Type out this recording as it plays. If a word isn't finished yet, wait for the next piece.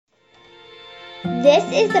This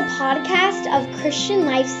is the podcast of Christian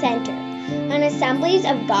Life Center, an Assemblies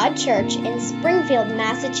of God church in Springfield,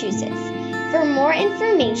 Massachusetts. For more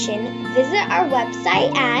information, visit our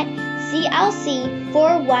website at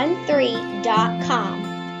clc413.com.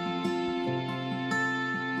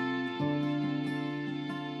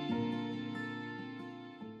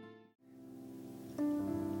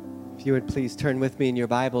 If you would please turn with me in your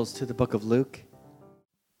Bibles to the book of Luke.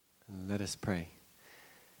 Let us pray.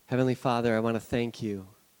 Heavenly Father, I want to thank you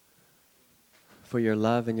for your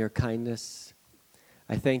love and your kindness.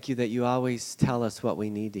 I thank you that you always tell us what we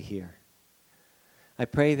need to hear. I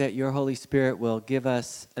pray that your Holy Spirit will give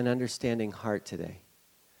us an understanding heart today.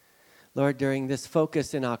 Lord, during this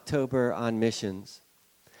focus in October on missions,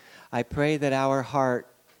 I pray that our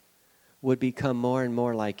heart would become more and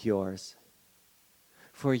more like yours.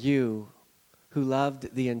 For you, who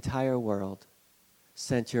loved the entire world,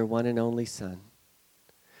 sent your one and only Son,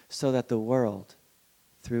 so that the world,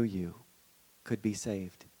 through you, could be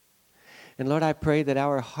saved. And Lord, I pray that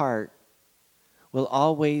our heart will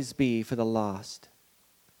always be for the lost.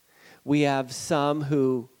 We have some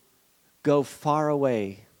who go far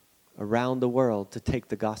away around the world to take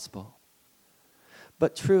the gospel.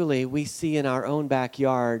 But truly, we see in our own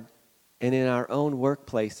backyard and in our own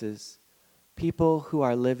workplaces people who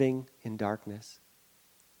are living in darkness,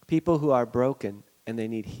 people who are broken and they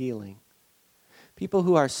need healing, people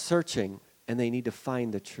who are searching and they need to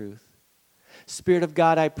find the truth. Spirit of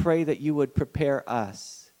God, I pray that you would prepare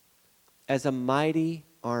us as a mighty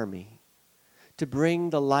army to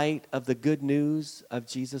bring the light of the good news of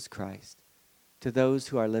Jesus Christ to those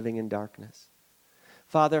who are living in darkness.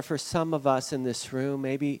 Father, for some of us in this room,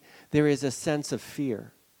 maybe there is a sense of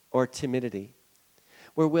fear or timidity.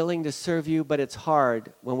 We're willing to serve you, but it's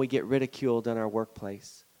hard when we get ridiculed in our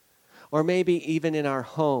workplace. Or maybe even in our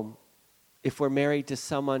home, if we're married to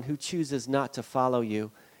someone who chooses not to follow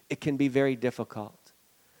you, it can be very difficult.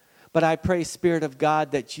 But I pray, Spirit of God,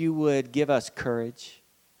 that you would give us courage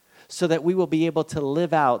so that we will be able to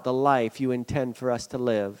live out the life you intend for us to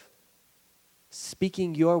live,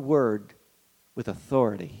 speaking your word with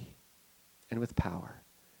authority and with power.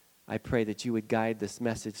 I pray that you would guide this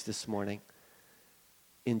message this morning.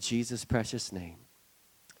 In Jesus' precious name,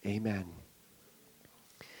 amen.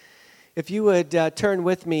 If you would turn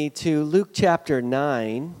with me to Luke chapter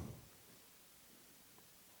 9.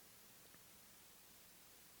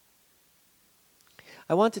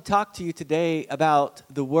 I want to talk to you today about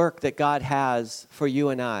the work that God has for you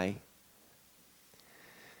and I.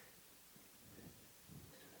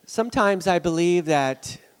 Sometimes I believe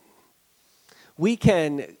that we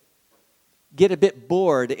can get a bit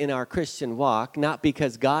bored in our Christian walk, not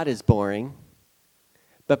because God is boring,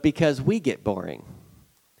 but because we get boring.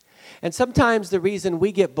 And sometimes the reason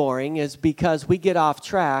we get boring is because we get off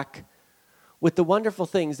track with the wonderful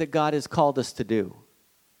things that God has called us to do.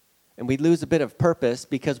 And we lose a bit of purpose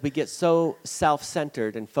because we get so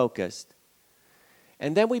self-centered and focused.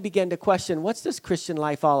 And then we begin to question, what's this Christian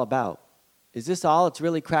life all about? Is this all it's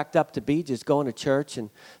really cracked up to be, just going to church and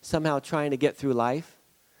somehow trying to get through life?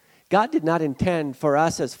 God did not intend for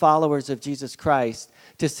us as followers of Jesus Christ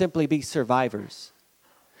to simply be survivors.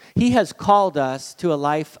 He has called us to a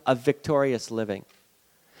life of victorious living.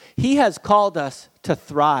 He has called us to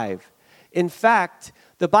thrive. In fact,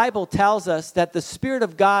 the Bible tells us that the Spirit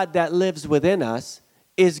of God that lives within us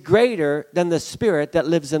is greater than the spirit that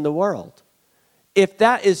lives in the world. If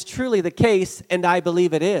that is truly the case, and I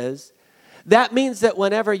believe it is, that means that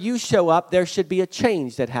whenever you show up, there should be a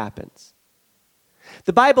change that happens.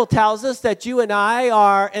 The Bible tells us that you and I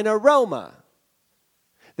are an aroma.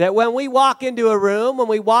 That when we walk into a room, when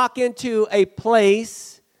we walk into a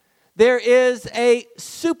place, there is a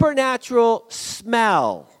supernatural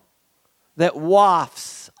smell that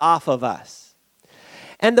wafts off of us.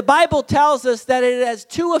 And the Bible tells us that it has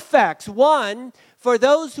two effects. One, for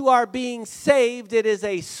those who are being saved, it is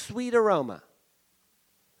a sweet aroma.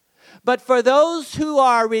 But for those who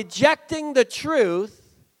are rejecting the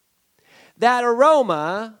truth, that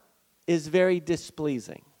aroma is very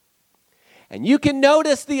displeasing. And you can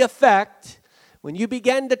notice the effect when you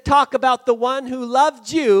begin to talk about the one who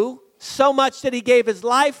loved you so much that he gave his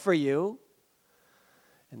life for you,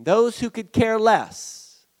 and those who could care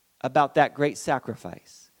less about that great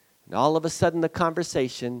sacrifice. And all of a sudden the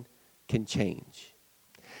conversation can change.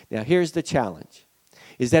 Now here's the challenge,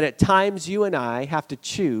 is that at times you and I have to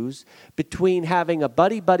choose between having a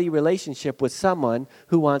buddy-buddy relationship with someone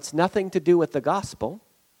who wants nothing to do with the gospel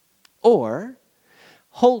or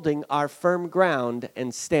holding our firm ground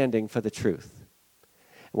and standing for the truth.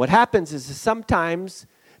 What happens is sometimes,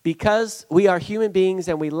 because we are human beings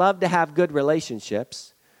and we love to have good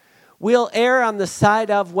relationships, we'll err on the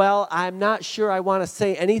side of, well, I'm not sure I want to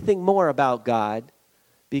say anything more about God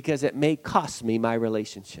because it may cost me my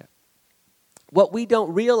relationship. What we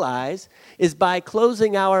don't realize is by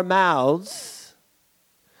closing our mouths,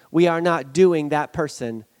 we are not doing that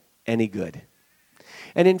person any good.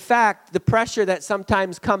 And in fact, the pressure that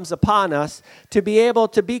sometimes comes upon us to be able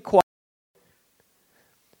to be quiet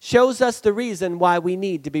shows us the reason why we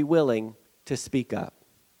need to be willing to speak up.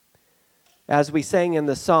 As we sang in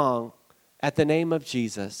the song, at the name of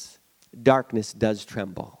Jesus, darkness does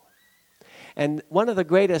tremble. And one of the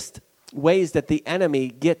greatest ways that the enemy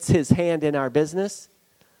gets his hand in our business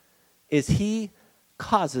is he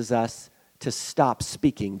causes us to stop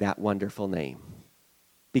speaking that wonderful name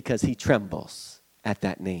because he trembles at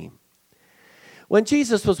that name. When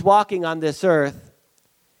Jesus was walking on this earth,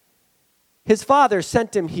 his Father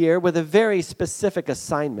sent him here with a very specific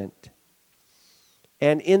assignment.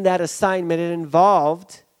 And in that assignment, it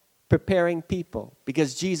involved preparing people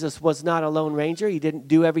because Jesus was not a lone ranger. He didn't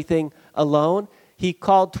do everything alone. He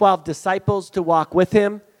called 12 disciples to walk with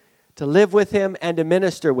him, to live with him, and to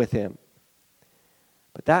minister with him.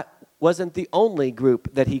 But that wasn't the only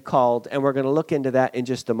group that he called, and we're going to look into that in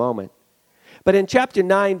just a moment. But in chapter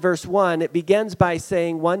 9, verse 1, it begins by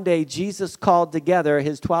saying, one day Jesus called together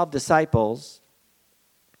his 12 disciples,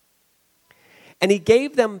 and he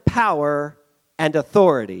gave them power and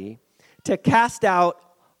authority to cast out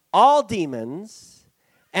all demons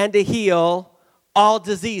and to heal all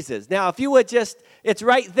diseases. Now, if you would just, it's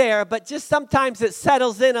right there, but just sometimes it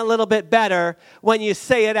settles in a little bit better when you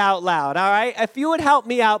say it out loud, all right? If you would help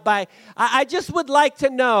me out by, I just would like to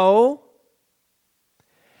know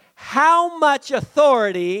how much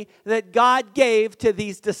authority that God gave to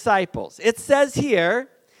these disciples. It says here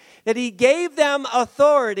that he gave them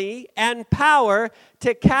authority and power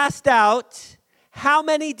to cast out how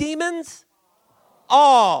many demons?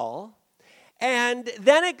 All. And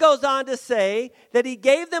then it goes on to say that he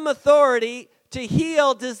gave them authority to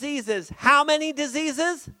heal diseases. How many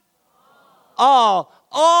diseases? All.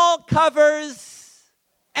 All covers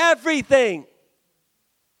everything.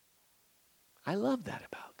 I love that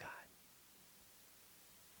about God.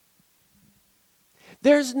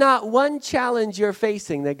 There's not one challenge you're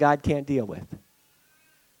facing that God can't deal with,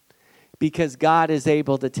 because God is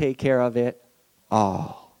able to take care of it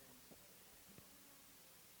all.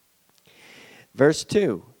 Verse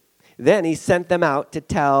 2, then he sent them out to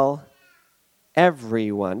tell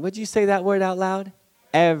everyone. Would you say that word out loud?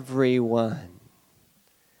 Everyone.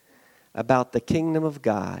 About the kingdom of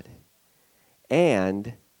God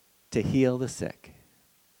and to heal the sick.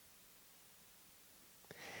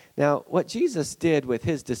 Now, what Jesus did with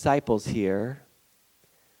his disciples here,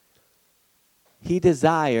 he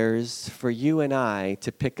desires for you and I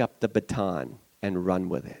to pick up the baton and run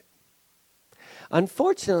with it.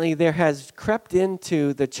 Unfortunately, there has crept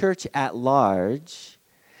into the church at large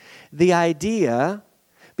the idea,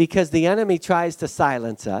 because the enemy tries to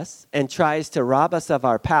silence us and tries to rob us of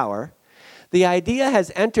our power, the idea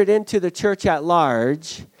has entered into the church at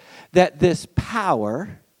large that this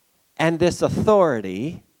power and this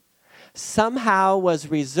authority somehow was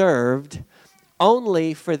reserved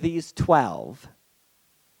only for these 12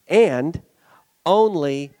 and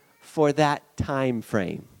only for that time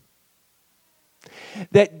frame.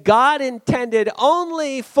 That God intended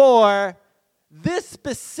only for this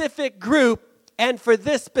specific group and for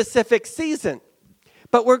this specific season.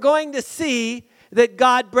 But we're going to see that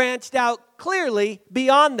God branched out clearly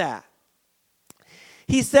beyond that.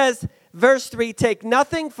 He says, verse 3, take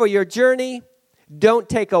nothing for your journey. Don't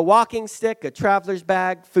take a walking stick, a traveler's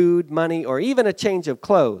bag, food, money, or even a change of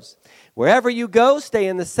clothes. Wherever you go, stay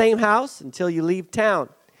in the same house until you leave town.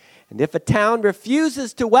 And if a town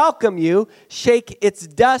refuses to welcome you, shake its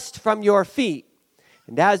dust from your feet.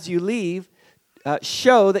 And as you leave,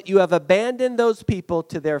 show that you have abandoned those people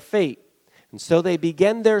to their fate. And so they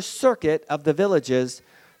began their circuit of the villages,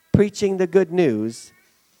 preaching the good news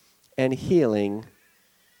and healing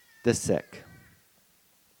the sick.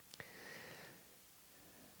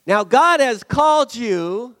 Now, God has called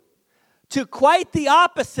you to quite the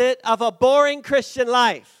opposite of a boring Christian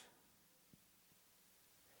life.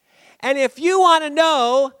 And if you want to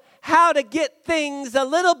know how to get things a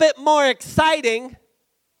little bit more exciting,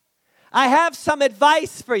 I have some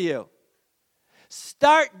advice for you.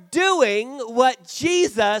 Start doing what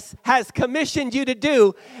Jesus has commissioned you to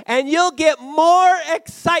do, and you'll get more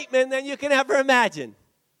excitement than you can ever imagine.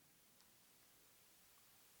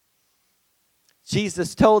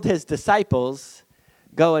 Jesus told his disciples,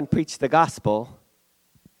 go and preach the gospel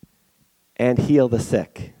and heal the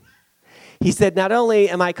sick. He said, not only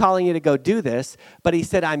am I calling you to go do this, but he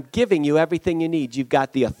said, I'm giving you everything you need. You've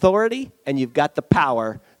got the authority and you've got the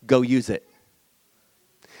power. Go use it.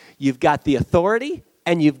 You've got the authority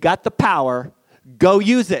and you've got the power. Go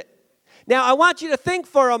use it. Now, I want you to think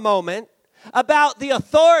for a moment about the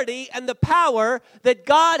authority and the power that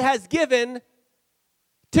God has given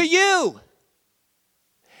to you.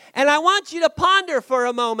 And I want you to ponder for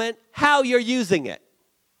a moment how you're using it.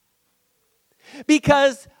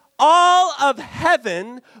 Because all of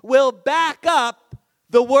heaven will back up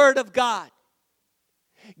the Word of God.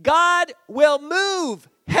 God will move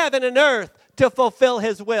heaven and earth to fulfill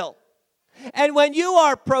His will. And when you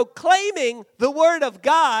are proclaiming the Word of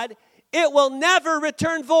God, it will never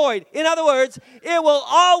return void. In other words, it will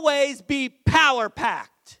always be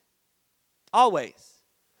power-packed. Always.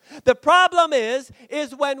 The problem is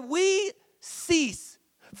when we cease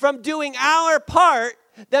from doing our part,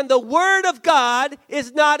 then the Word of God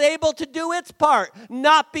is not able to do its part.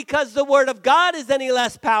 Not because the Word of God is any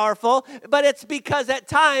less powerful, but it's because at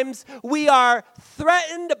times we are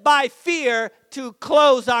threatened by fear to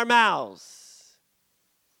close our mouths.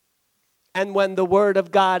 And when the Word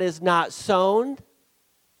of God is not sown,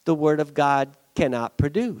 the Word of God cannot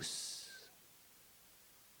produce.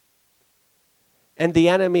 And the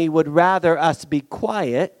enemy would rather us be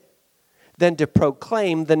quiet than to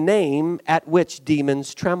proclaim the name at which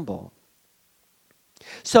demons tremble.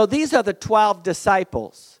 So these are the 12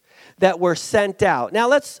 disciples that were sent out. Now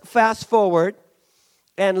let's fast forward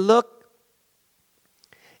and look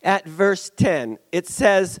at verse 10. It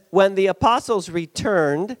says, when the apostles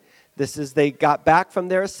returned, this is they got back from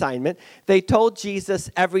their assignment, they told Jesus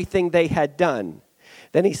everything they had done.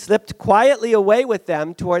 Then he slipped quietly away with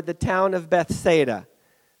them toward the town of Bethsaida.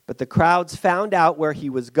 But the crowds found out where he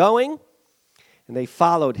was going, and they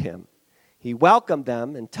followed him. He welcomed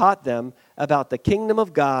them and taught them about the kingdom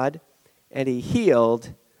of God, and he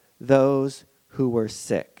healed those who were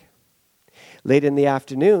sick. Late in the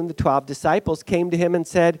afternoon, the 12 disciples came to him and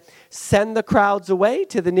said, send the crowds away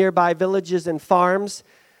to the nearby villages and farms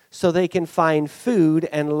so they can find food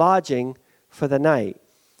and lodging for the night.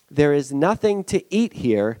 There is nothing to eat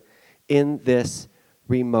here in this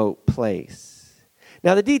remote place.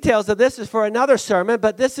 Now, the details of this is for another sermon,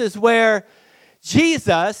 but this is where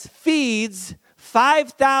Jesus feeds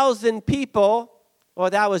 5,000 people. Well,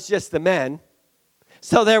 that was just the men.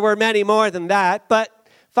 So there were many more than that, but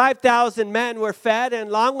 5,000 men were fed, and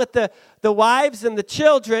along with the wives and the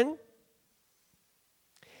children.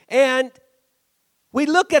 And we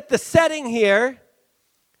look at the setting here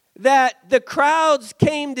that the crowds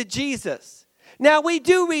came to Jesus. Now, we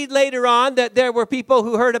do read later on that there were people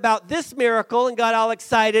who heard about this miracle and got all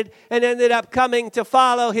excited and ended up coming to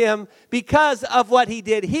follow him because of what he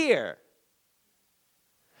did here.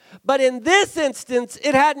 But in this instance,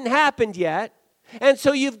 it hadn't happened yet. And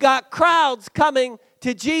so you've got crowds coming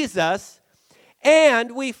to Jesus,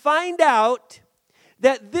 and we find out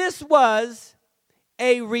that this was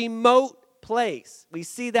a remote place. We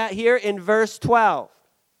see that here in verse 12.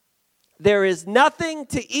 There is nothing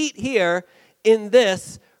to eat here in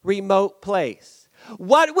this remote place.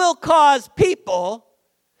 What will cause people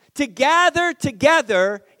to gather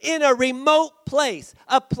together in a remote place?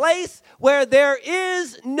 A place where there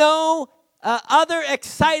is no other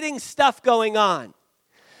exciting stuff going on.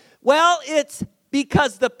 Well, it's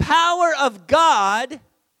because the power of God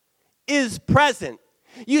is present.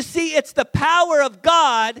 You see, it's the power of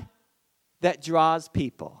God that draws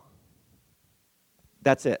people.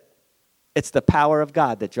 That's it. It's the power of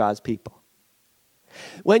God that draws people.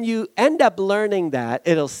 When you end up learning that,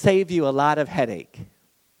 it'll save you a lot of headache.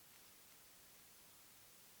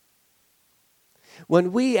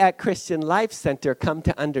 When we at Christian Life Center come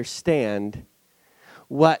to understand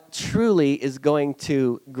what truly is going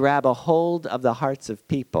to grab a hold of the hearts of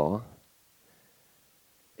people,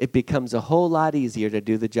 it becomes a whole lot easier to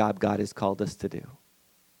do the job God has called us to do.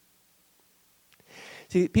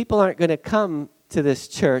 See, people aren't going to come to this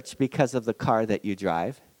church because of the car that you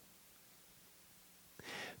drive.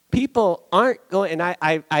 People aren't going, and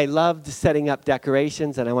I loved setting up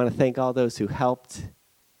decorations, and I want to thank all those who helped.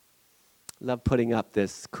 Love putting up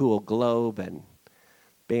this cool globe and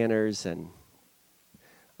banners and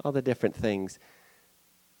all the different things.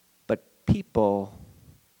 But people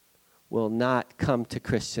will not come to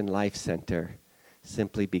Christian Life Center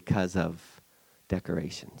simply because of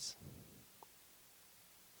decorations.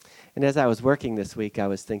 And as I was working this week, I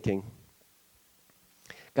was thinking,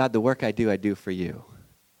 God, the work I do for you.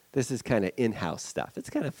 This is kind of in-house stuff. It's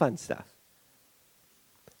kind of fun stuff.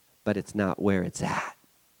 But it's not where it's at.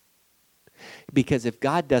 Because if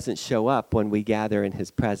God doesn't show up when we gather in his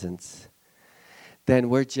presence, then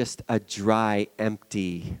we're just a dry,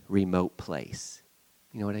 empty, remote place.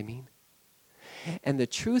 You know what I mean? And the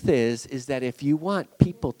truth is that if you want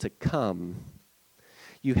people to come,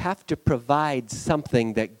 you have to provide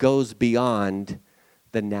something that goes beyond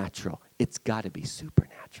the natural. It's got to be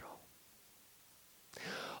supernatural.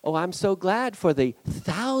 Oh, I'm so glad for the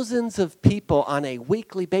thousands of people on a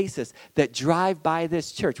weekly basis that drive by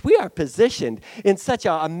this church. We are positioned in such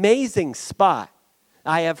an amazing spot.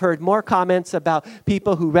 I have heard more comments about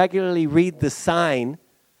people who regularly read the sign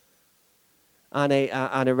on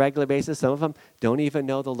a regular basis. Some of them don't even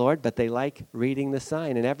know the Lord, but they like reading the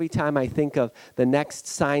sign. And every time I think of the next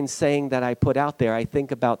sign saying that I put out there, I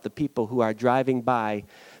think about the people who are driving by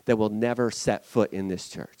that will never set foot in this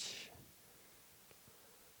church.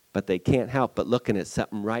 But they can't help but looking at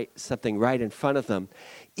something right in front of them.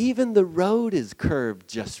 Even the road is curved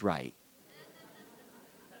just right.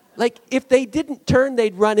 Like if they didn't turn,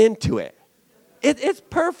 they'd run into it. It's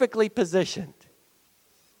perfectly positioned.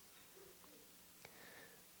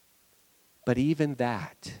 But even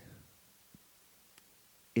that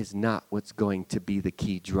is not what's going to be the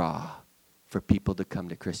key draw for people to come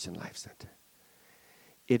to Christian Life Center.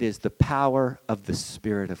 It is the power of the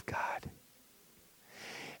Spirit of God.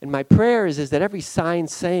 And my prayer is that every sign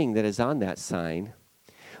saying that is on that sign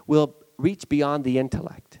will reach beyond the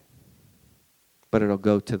intellect, but it'll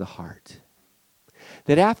go to the heart.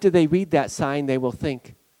 That after they read that sign, they will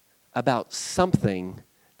think about something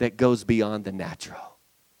that goes beyond the natural.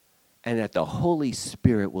 And that the Holy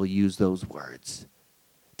Spirit will use those words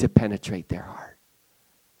to penetrate their heart.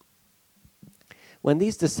 When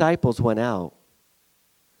these disciples went out,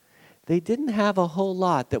 they didn't have a whole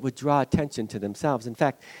lot that would draw attention to themselves. In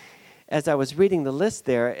fact, as I was reading the list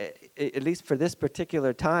there, at least for this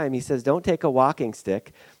particular time, he says, don't take a walking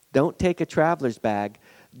stick, don't take a traveler's bag,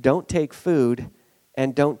 don't take food,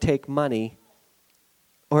 and don't take money,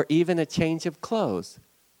 or even a change of clothes.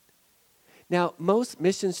 Now, most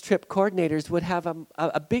missions trip coordinators would have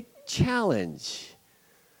a big challenge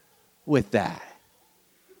with that.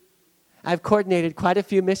 I've coordinated quite a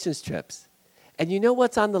few missions trips. And you know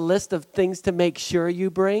what's on the list of things to make sure you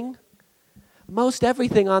bring? Most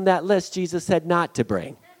everything on that list Jesus said not to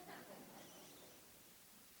bring.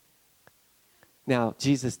 Now,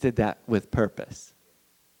 Jesus did that with purpose.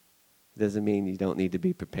 Doesn't mean you don't need to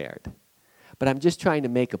be prepared. But I'm just trying to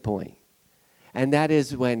make a point. And that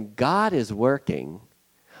is when God is working,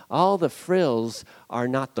 all the frills are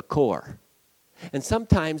not the core. And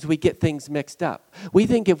sometimes we get things mixed up. We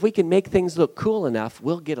think if we can make things look cool enough,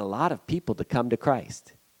 we'll get a lot of people to come to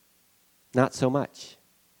Christ. Not so much.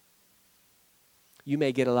 You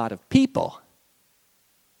may get a lot of people,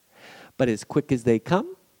 but as quick as they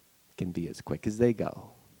come, can be as quick as they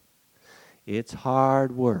go. It's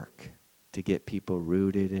hard work to get people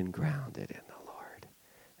rooted and grounded in the Lord.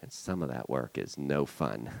 And some of that work is no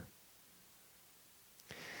fun.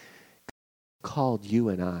 God called you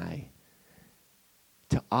and I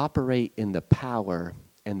to operate in the power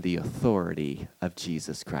and the authority of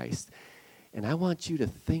Jesus Christ. And I want you to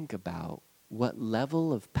think about what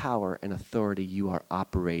level of power and authority you are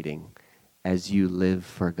operating as you live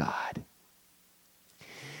for God.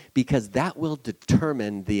 Because that will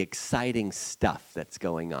determine the exciting stuff that's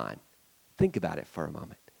going on. Think about it for a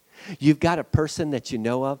moment. You've got a person that you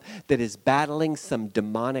know of that is battling some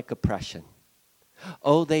demonic oppression.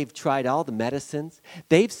 Oh, they've tried all the medicines.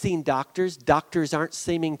 They've seen doctors. Doctors aren't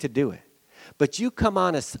seeming to do it. But you come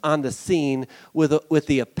on the scene with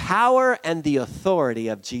the power and the authority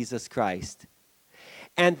of Jesus Christ.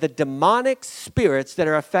 And the demonic spirits that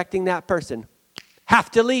are affecting that person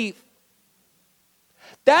have to leave.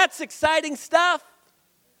 That's exciting stuff.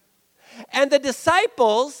 And the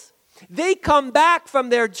disciples, they come back from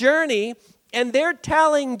their journey and they're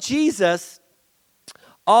telling Jesus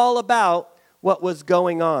all about what was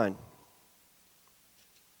going on.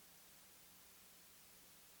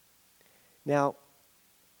 Now,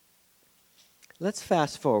 let's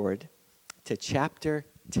fast forward to chapter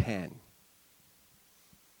 10.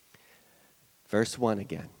 Verse 1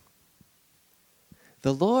 again.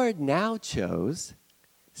 The Lord now chose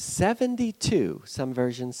 72, some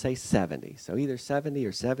versions say 70, so either 70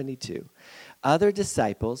 or 72, other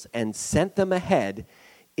disciples and sent them ahead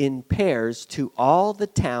in pairs to all the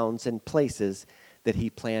towns and places that he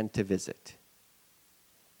planned to visit.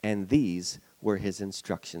 And these were his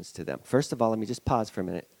instructions to them. First of all, let me just pause for a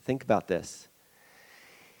minute. Think about this.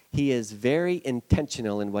 He is very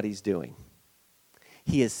intentional in what he's doing.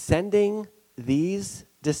 He is sending these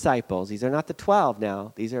disciples, these are not the 12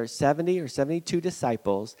 now, these are 70 or 72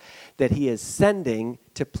 disciples that he is sending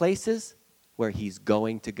to places where he's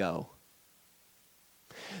going to go.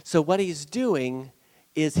 So what he's doing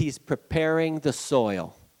is he's preparing the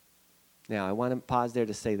soil. Now, I want to pause there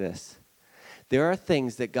to say this. There are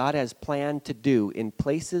things that God has planned to do in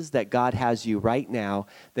places that God has you right now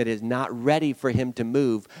that is not ready for him to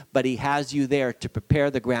move, but he has you there to prepare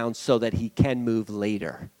the ground so that he can move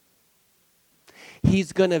later.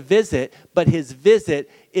 He's going to visit, but his visit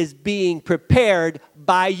is being prepared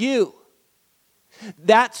by you.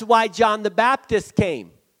 That's why John the Baptist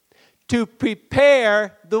came, to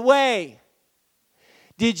prepare the way.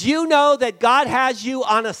 Did you know that God has you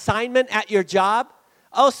on assignment at your job?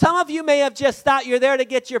 Oh, some of you may have just thought you're there to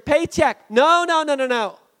get your paycheck. No.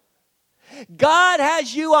 God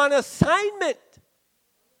has you on assignment.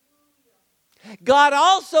 God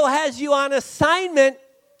also has you on assignment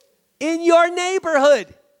in your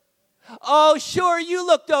neighborhood. Oh, sure, you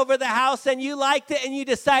looked over the house and you liked it and you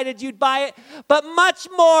decided you'd buy it, but much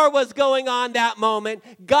more was going on that moment.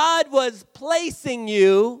 God was placing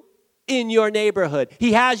you in your neighborhood.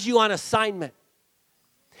 He has you on assignment.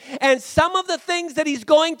 And some of the things that he's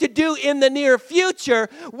going to do in the near future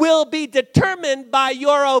will be determined by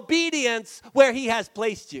your obedience where he has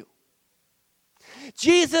placed you.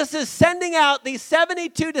 Jesus is sending out these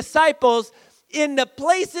 72 disciples in the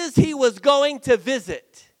places he was going to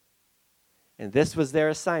visit. And this was their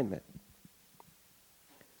assignment.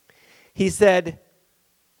 He said,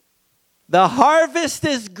 "The harvest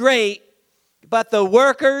is great, but the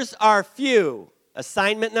workers are few."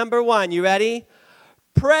 Assignment number 1, you ready?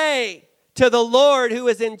 Pray to the Lord who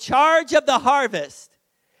is in charge of the harvest.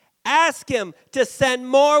 Ask him to send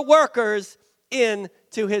more workers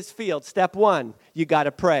into his field. Step 1, you got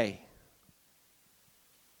to pray.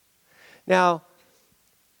 Now,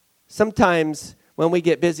 sometimes when we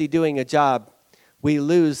get busy doing a job, we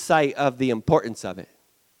lose sight of the importance of it.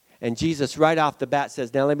 And Jesus right off the bat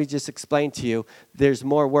says, now let me just explain to you, there's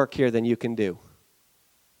more work here than you can do.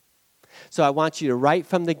 So I want you to, right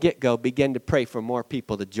from the get-go, begin to pray for more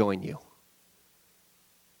people to join you.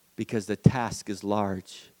 Because the task is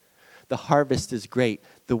large. The harvest is great.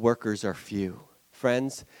 The workers are few.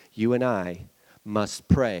 Friends, you and I must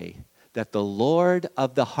pray that the Lord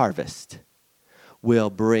of the harvest will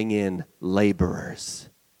bring in laborers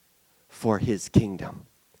for his kingdom.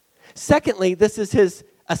 Secondly, this is his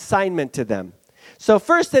assignment to them. So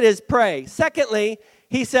first it is pray. Secondly,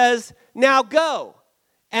 he says, now go.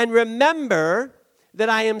 And remember that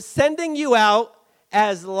I am sending you out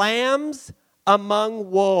as lambs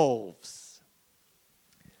among wolves.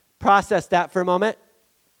 Process that for a moment.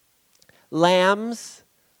 Lambs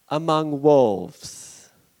among wolves.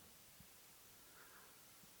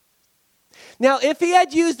 Now, if he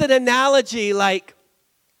had used an analogy like,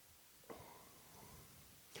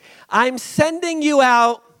 I'm sending you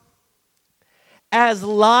out as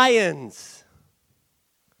lions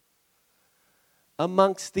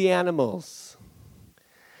amongst the animals,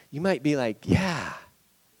 you might be like, yeah,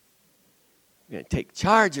 I'm going to take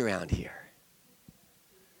charge around here.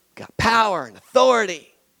 Got power and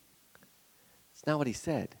authority. It's not what he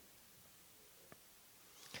said.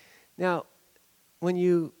 Now, when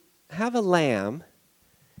you have a lamb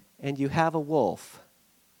and you have a wolf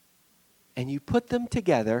and you put them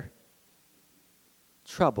together,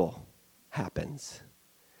 trouble happens.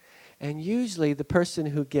 And usually the person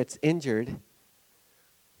who gets injured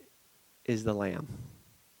is the lamb.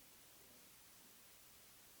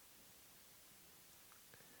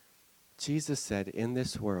 Jesus said, in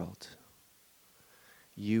this world,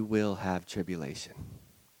 you will have tribulation.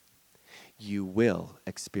 You will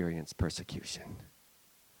experience persecution.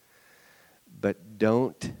 But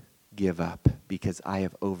don't give up, because I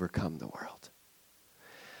have overcome the world.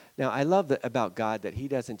 Now, I love that about God, that he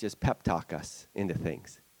doesn't just pep talk us into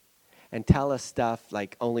things and tell us stuff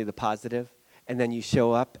like only the positive, and then you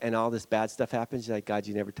show up and all this bad stuff happens. You're like, God,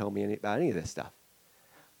 you never told me about any of this stuff.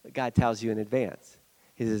 But God tells you in advance.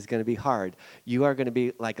 He says, it's going to be hard. You are going to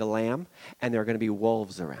be like a lamb, and there are going to be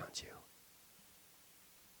wolves around you.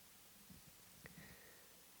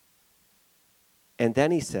 And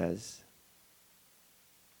then he says,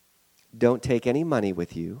 don't take any money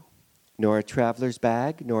with you, nor a traveler's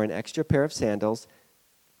bag, nor an extra pair of sandals.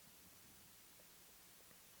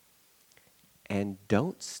 And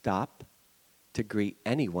don't stop to greet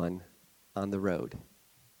anyone on the road.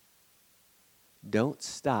 Don't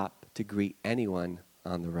stop to greet anyone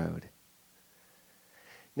on the road.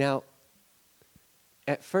 Now,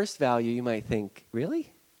 at first value, you might think,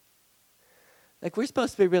 really? Like, we're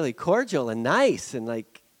supposed to be really cordial and nice and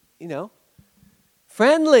like,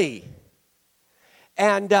 friendly.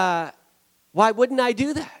 And why wouldn't I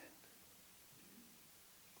do that?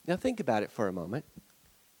 Now think about it for a moment.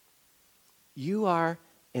 You are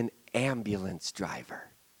an ambulance driver.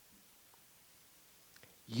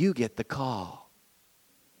 you get the call.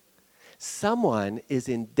 Someone is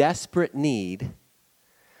in desperate need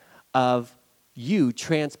of you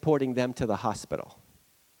transporting them to the hospital.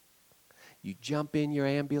 You jump in your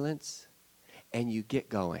ambulance and you get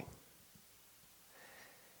going.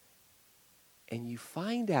 And you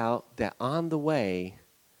find out that on the way,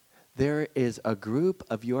 there is a group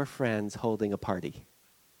of your friends holding a party.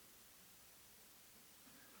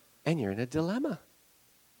 And you're in a dilemma.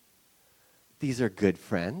 These are good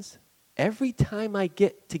friends. Every time I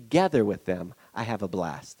get together with them, I have a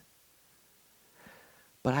blast.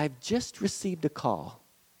 But I've just received a call,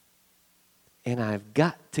 and I've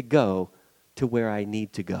got to go to where I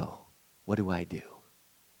need to go. What do I do?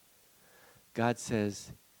 God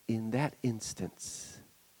says, in that instance,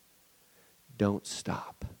 don't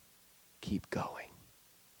stop. Keep going.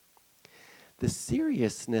 The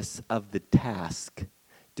seriousness of the task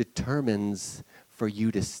determines for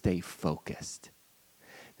you to stay focused.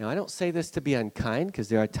 Now, I don't say this to be unkind, because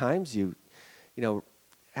there are times you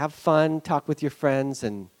have fun, talk with your friends,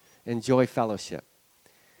 and enjoy fellowship.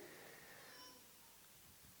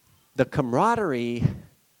 The camaraderie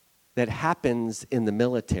that happens in the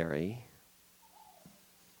military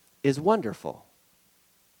is wonderful.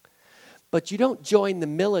 But you don't join the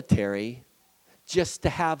military just to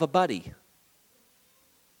have a buddy.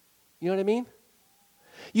 You know what I mean?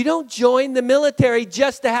 You don't join the military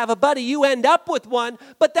just to have a buddy. You end up with one,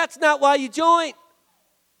 but that's not why you join.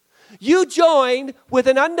 You join with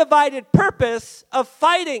an undivided purpose of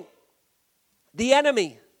fighting the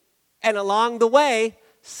enemy. And along the way,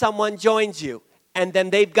 someone joins you. And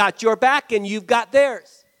then they've got your back and you've got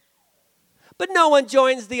theirs. But no one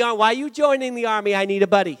joins the army. Why are you joining the army? I need a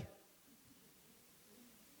buddy.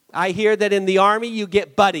 I hear that in the army you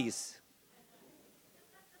get buddies.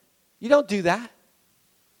 You don't do that.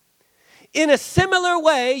 In a similar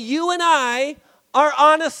way, you and I are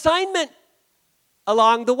on assignment.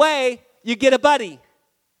 Along the way, you get a buddy.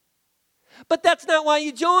 But that's not why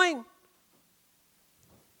you join.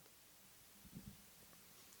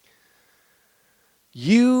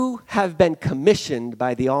 You have been commissioned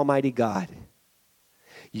by the Almighty God.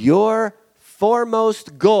 Your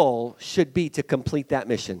foremost goal should be to complete that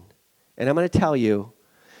mission. And I'm going to tell you,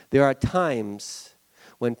 there are times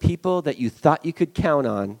when people that you thought you could count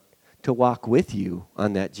on to walk with you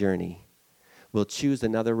on that journey will choose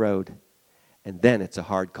another road, and then it's a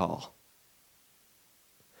hard call.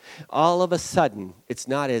 All of a sudden, it's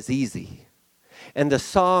not as easy. And the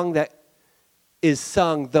song that is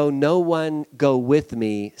sung, though no one go with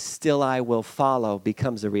me, still I will follow,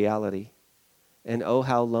 becomes a reality. And oh,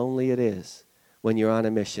 how lonely it is when you're on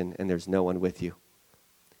a mission and there's no one with you.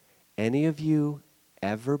 Any of you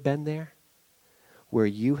ever been there? Where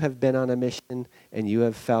you have been on a mission and you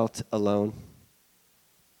have felt alone?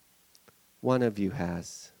 One of you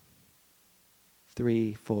has.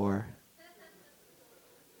 3, 4.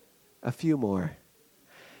 A few more.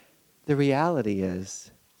 The reality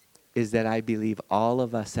is that I believe all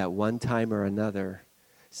of us at one time or another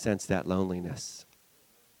sense that loneliness.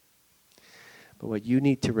 But what you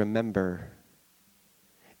need to remember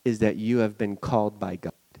is that you have been called by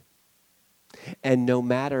God. And no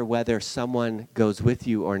matter whether someone goes with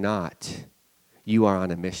you or not, you are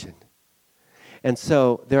on a mission. And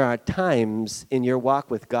so there are times in your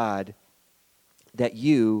walk with God that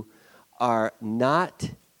you are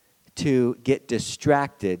not to get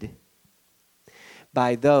distracted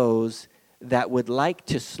by those that would like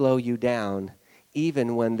to slow you down,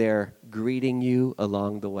 even when they're greeting you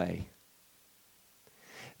along the way.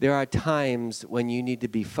 There are times when you need to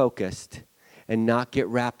be focused and not get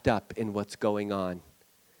wrapped up in what's going on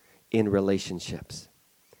in relationships.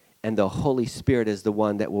 And the Holy Spirit is the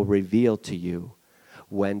one that will reveal to you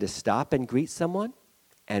when to stop and greet someone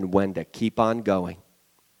and when to keep on going.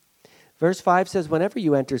 Verse 5 says, whenever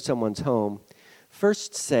you enter someone's home,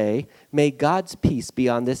 first say, may God's peace be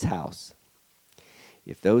on this house.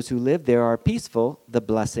 If those who live there are peaceful, the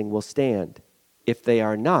blessing will stand. If they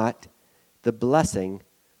are not, the blessing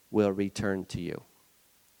will return to you.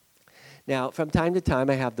 Now, from time to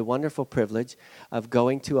time, I have the wonderful privilege of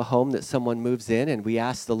going to a home that someone moves in, and we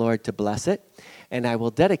ask the Lord to bless it, and I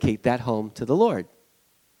will dedicate that home to the Lord.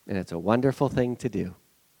 And it's a wonderful thing to do.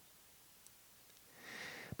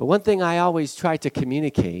 But one thing I always try to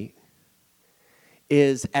communicate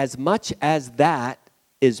is, as much as that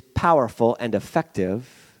is powerful and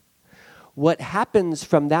effective, what happens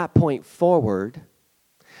from that point forward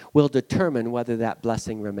will determine whether that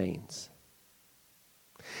blessing remains.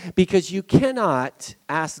 Because you cannot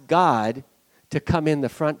ask God to come in the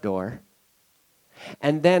front door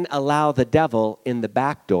and then allow the devil in the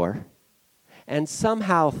back door and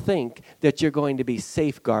somehow think that you're going to be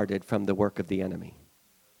safeguarded from the work of the enemy.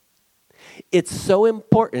 It's so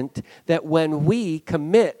important that when we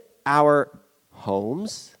commit our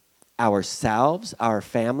homes, ourselves, our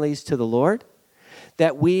families to the Lord,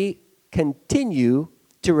 that we continue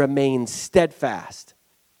to remain steadfast.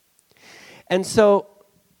 And so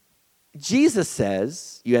Jesus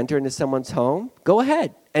says, you enter into someone's home, go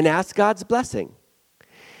ahead and ask God's blessing.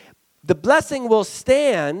 The blessing will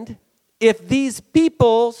stand if these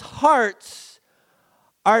people's hearts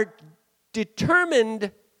are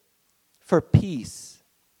determined for peace.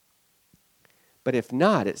 But if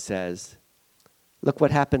not, it says, look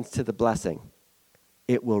what happens to the blessing.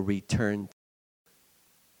 It will return.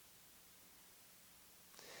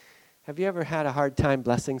 Have you ever had a hard time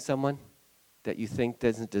blessing someone that you think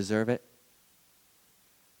doesn't deserve it?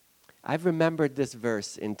 I've remembered this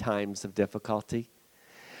verse in times of difficulty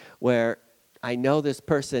where I know this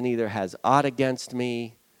person either has aught against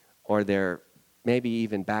me or they're maybe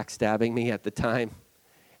even backstabbing me at the time,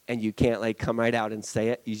 and you can't come right out and say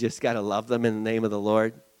it. You just got to love them in the name of the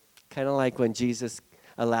Lord. Kind of like when Jesus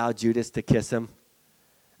allowed Judas to kiss him.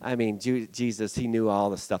 I mean, Jesus, he knew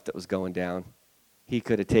all the stuff that was going down. He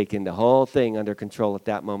could have taken the whole thing under control at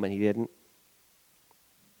that moment. He didn't.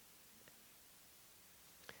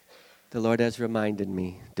 The Lord has reminded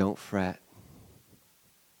me, don't fret.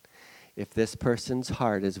 If this person's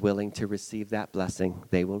heart is willing to receive that blessing,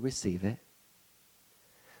 they will receive it.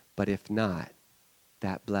 But if not,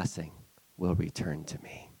 that blessing will return to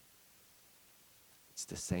me. It's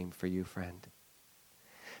the same for you, friend.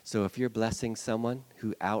 So if you're blessing someone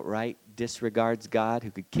who outright disregards God,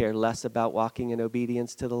 who could care less about walking in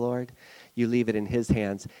obedience to the Lord, you leave it in His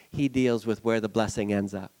hands. He deals with where the blessing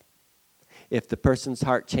ends up. If the person's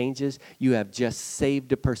heart changes, you have just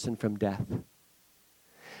saved a person from death.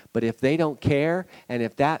 But if they don't care, and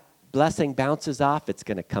if that blessing bounces off, it's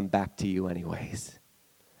going to come back to you anyways.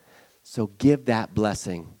 So give that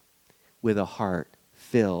blessing with a heart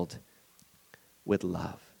filled with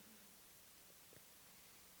love.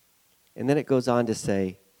 And then it goes on to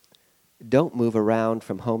say, don't move around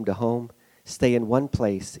from home to home. Stay in one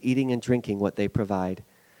place, eating and drinking what they provide.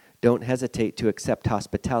 Don't hesitate to accept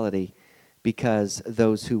hospitality, because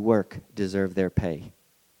those who work deserve their pay.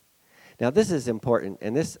 Now, this is important,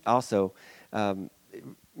 and this also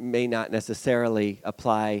may not necessarily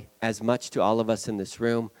apply as much to all of us in this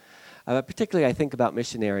room. Particularly, I think about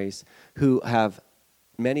missionaries who have,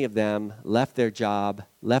 many of them, left their job,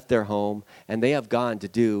 left their home, and they have gone to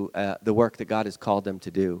do the work that God has called them to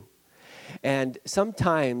do. And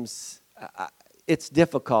sometimes it's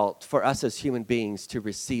difficult for us as human beings to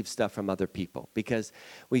receive stuff from other people because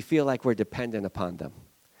we feel like we're dependent upon them.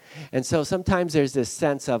 And so sometimes there's this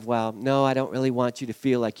sense of, well, no, I don't really want you to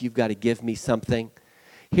feel like you've got to give me something.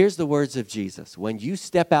 Here's the words of Jesus. When you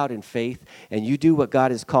step out in faith and you do what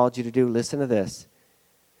God has called you to do, listen to this.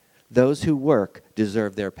 Those who work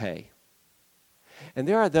deserve their pay. And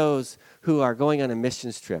there are those who are going on a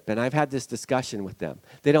missions trip, and I've had this discussion with them.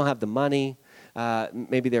 They don't have the money.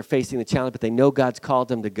 Maybe they're facing the challenge, but they know God's called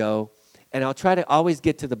them to go. And I'll try to always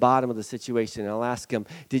get to the bottom of the situation, and I'll ask them,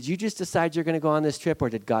 did you just decide you're going to go on this trip, or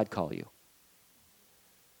did God call you?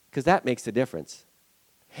 Because that makes a difference.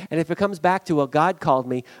 And if it comes back to, well, God called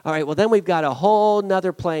me, all right, well, then we've got a whole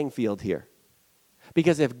nother playing field here.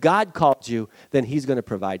 Because if God called you, then He's going to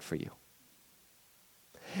provide for you.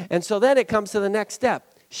 And so then it comes to the next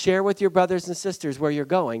step. Share with your brothers and sisters where you're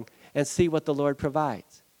going and see what the Lord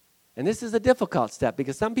provides. And this is a difficult step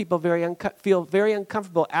because some people feel very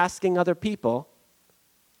uncomfortable asking other people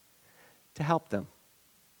to help them.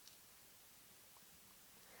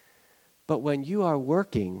 But when you are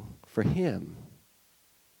working for Him,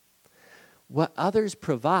 what others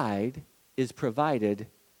provide is provided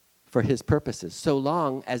for His purposes, so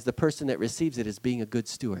long as the person that receives it is being a good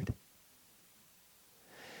steward.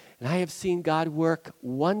 And I have seen God work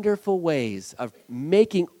wonderful ways of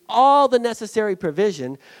making all the necessary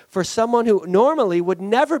provision for someone who normally would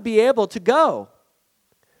never be able to go,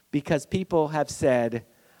 because people have said,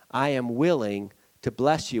 I am willing to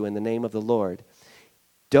bless you in the name of the Lord.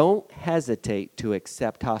 Don't hesitate to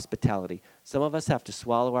accept hospitality. Some of us have to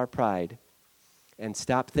swallow our pride and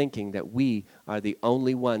stop thinking that we are the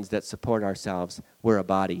only ones that support ourselves. We're a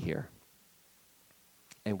body here,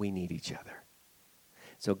 and we need each other.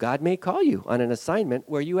 So God may call you on an assignment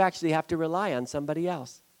where you actually have to rely on somebody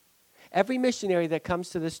else. Every missionary that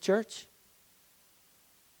comes to this church,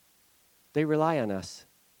 they rely on us.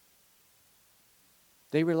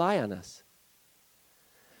 They rely on us.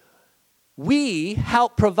 We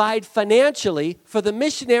help provide financially for the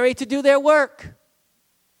missionary to do their work.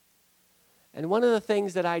 And one of the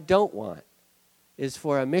things that I don't want is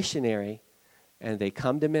for a missionary, and they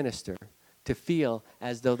come to minister, to feel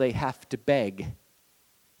as though they have to beg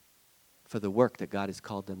for the work that God has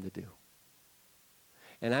called them to do.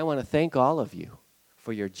 And I want to thank all of you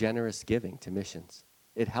for your generous giving to missions.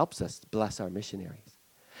 It helps us bless our missionaries.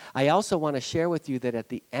 I also want to share with you that at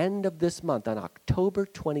the end of this month, on October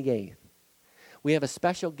 28th, we have a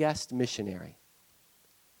special guest missionary.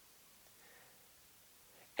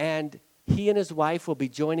 And he and his wife will be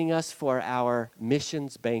joining us for our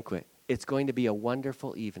missions banquet. It's going to be a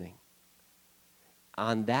wonderful evening.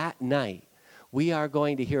 On that night, we are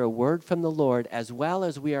going to hear a word from the Lord, as well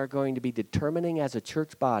as we are going to be determining as a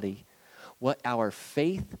church body what our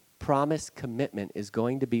faith, promise, commitment is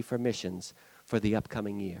going to be for missions for the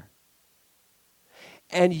upcoming year.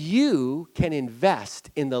 And you can invest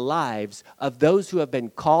in the lives of those who have been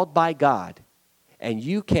called by God, and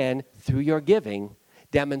you can, through your giving,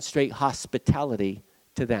 demonstrate hospitality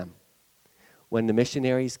to them. When the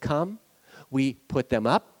missionaries come, we put them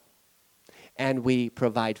up, and we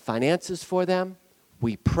provide finances for them.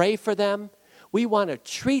 We pray for them. We want to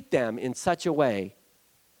treat them in such a way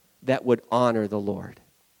that would honor the Lord.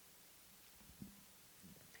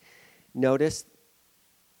 Notice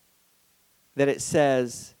that it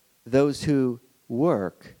says, those who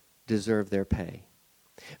work deserve their pay.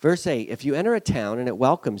 Verse 8, if you enter a town and it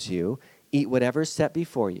welcomes you, eat whatever is set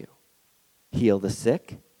before you. Heal the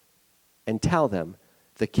sick and tell them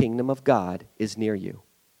the kingdom of God is near you.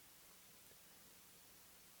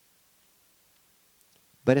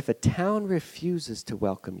 But if a town refuses to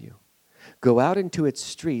welcome you, go out into its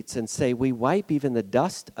streets and say, we wipe even the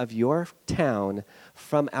dust of your town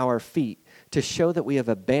from our feet to show that we have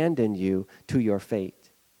abandoned you to your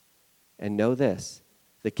fate. And know this,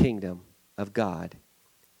 the kingdom of God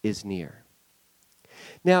is near.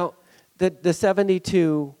 Now, the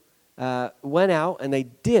 72 went out and they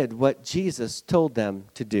did what Jesus told them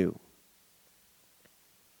to do.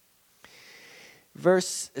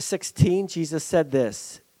 Verse 16, Jesus said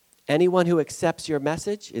this, anyone who accepts your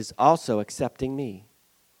message is also accepting me.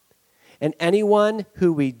 And anyone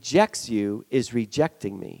who rejects you is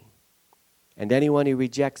rejecting me. And anyone who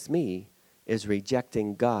rejects me is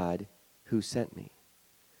rejecting God who sent me.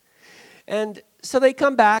 And so they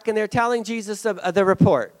come back and they're telling Jesus the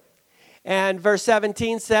report. And verse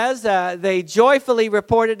 17 says, they joyfully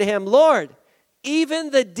reported to him, Lord,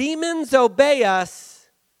 even the demons obey us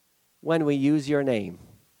when we use your name.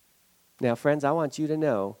 Now, friends, I want you to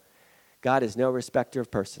know God is no respecter of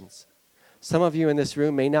persons. Some of you in this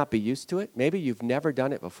room may not be used to it. Maybe you've never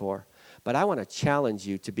done it before. But I want to challenge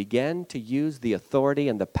you to begin to use the authority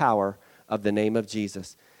and the power of the name of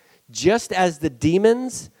Jesus. Just as the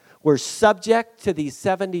demons were subject to these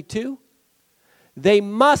 72, they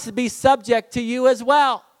must be subject to you as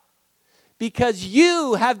well. Because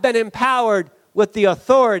you have been empowered with the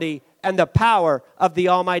authority and the power of the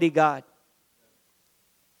Almighty God.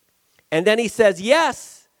 And then he says,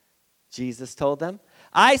 yes, Jesus told them,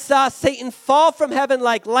 I saw Satan fall from heaven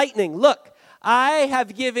like lightning. Look, I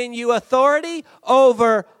have given you authority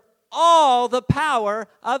over all the power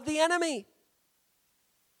of the enemy.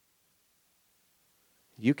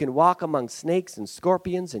 You can walk among snakes and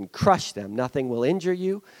scorpions and crush them. Nothing will injure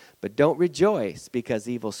you, but don't rejoice because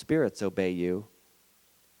evil spirits obey you.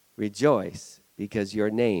 Rejoice because your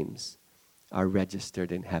names are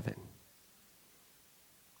registered in heaven.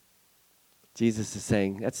 Jesus is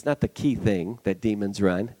saying that's not the key thing that demons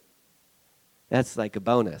run. That's like a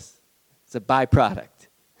bonus. It's a byproduct.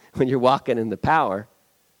 When you're walking in the power,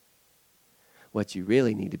 what you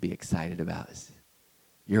really need to be excited about is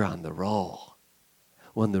you're on the roll.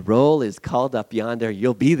 When the roll is called up yonder,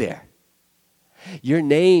 you'll be there. Your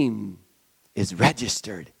name is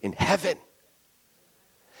registered in heaven.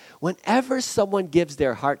 Whenever someone gives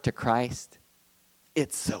their heart to Christ,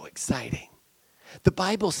 it's so exciting. The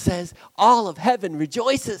Bible says all of heaven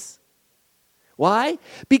rejoices. Why?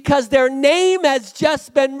 Because their name has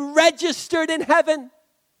just been registered in heaven.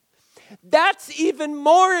 That's even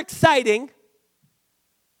more exciting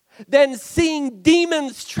than seeing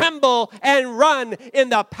demons tremble and run in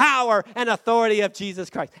the power and authority of Jesus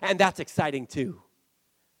Christ. And that's exciting too.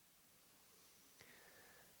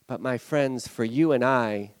 But my friends, for you and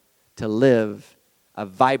I to live a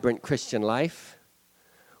vibrant Christian life,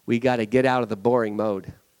 we got to get out of the boring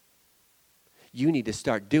mode. You need to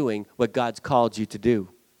start doing what God's called you to do.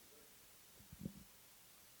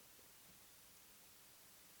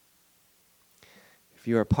 If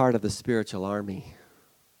you're a part of the spiritual army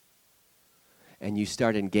and you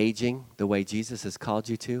start engaging the way Jesus has called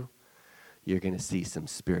you to, you're going to see some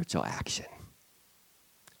spiritual action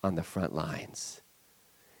on the front lines.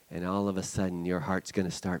 And all of a sudden, your heart's going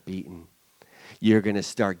to start beating. You're going to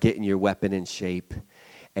start getting your weapon in shape,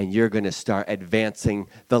 and you're going to start advancing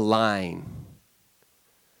the line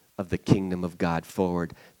of the kingdom of God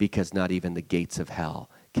forward, because not even the gates of hell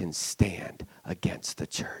can stand against the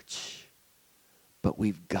church. But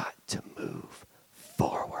we've got to move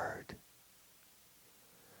forward.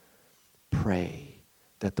 Pray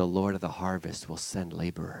that the Lord of the harvest will send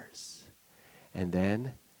laborers. And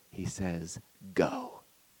then he says, go.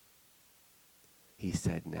 He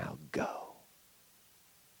said, now go.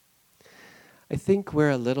 I think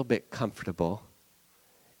we're a little bit comfortable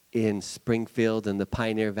in Springfield and the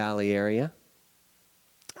Pioneer Valley area.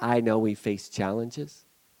 I know we face challenges,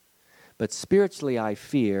 but spiritually I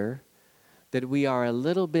fear that we are a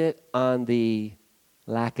little bit on the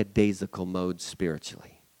lackadaisical mode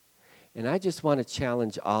spiritually. And I just want to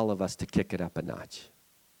challenge all of us to kick it up a notch.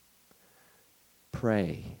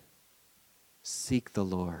 Pray. Seek the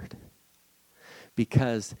Lord.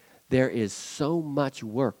 Because there is so much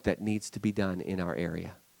work that needs to be done in our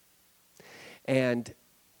area. And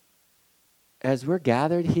as we're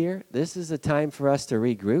gathered here, this is a time for us to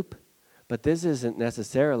regroup, but this isn't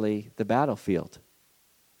necessarily the battlefield.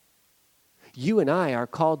 You and I are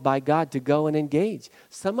called by God to go and engage.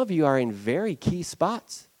 Some of you are in very key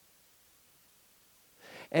spots.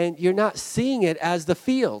 And you're not seeing it as the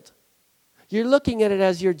field. You're looking at it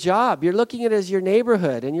as your job. You're looking at it as your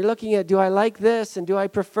neighborhood. And you're looking at, do I like this? And do I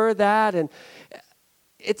prefer that? And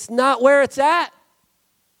it's not where it's at.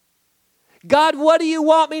 God, what do you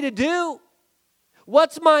want me to do?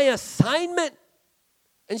 What's my assignment?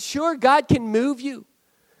 And sure, God can move you.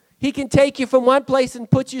 He can take you from one place and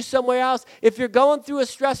put you somewhere else. If you're going through a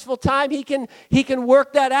stressful time, He can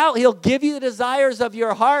work that out. He'll give you the desires of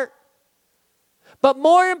your heart. But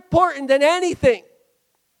more important than anything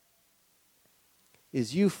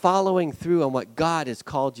is you following through on what God has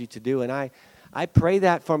called you to do. And I pray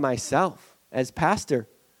that for myself as pastor.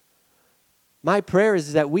 My prayer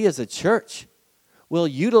is that we as a church will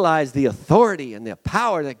utilize the authority and the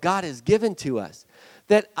power that God has given to us.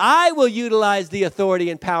 That I will utilize the authority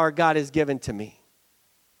and power God has given to me.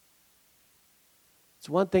 It's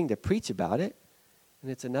one thing to preach about it,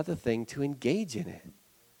 and it's another thing to engage in it.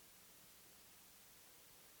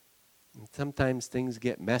 And sometimes things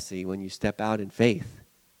get messy when you step out in faith,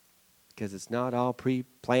 because it's not all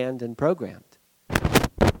pre-planned and programmed.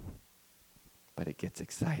 But it gets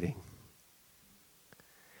exciting.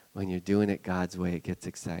 When you're doing it God's way, it gets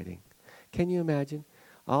exciting. Can you imagine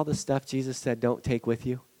all the stuff Jesus said don't take with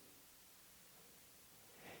you?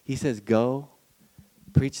 He says, go,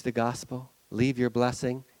 preach the gospel, leave your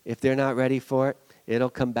blessing. If they're not ready for it, it'll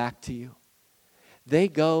come back to you. They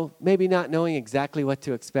go, maybe not knowing exactly what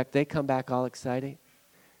to expect. They come back all excited.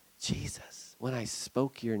 Jesus, when I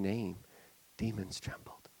spoke your name, demons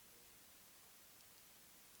trembled.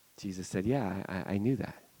 Jesus said, yeah, I knew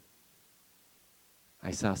that.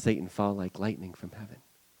 I saw Satan fall like lightning from heaven.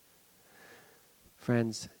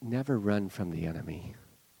 Friends, never run from the enemy.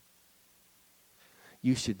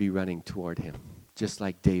 You should be running toward him, just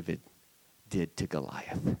like David did to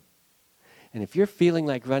Goliath. And if you're feeling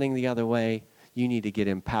like running the other way, you need to get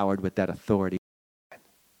empowered with that authority.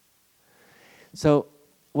 So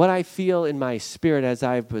what I feel in my spirit as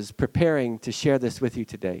I was preparing to share this with you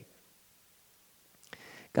today,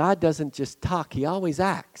 God doesn't just talk, He always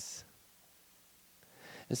acts.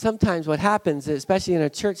 And sometimes what happens, especially in a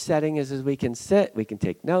church setting, is we can sit, we can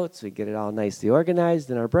take notes, we get it all nicely organized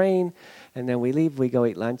in our brain, and then we leave, we go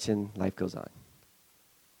eat lunch, and life goes on.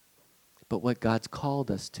 But what God's called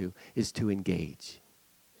us to is to engage.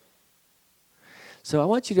 So I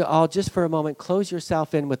want you to all, just for a moment, close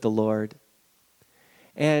yourself in with the Lord.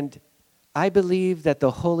 And I believe that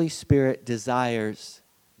the Holy Spirit desires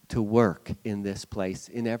to work in this place,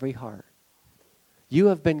 in every heart. You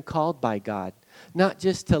have been called by God, not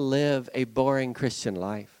just to live a boring Christian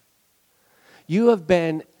life. You have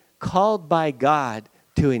been called by God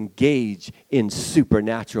to engage in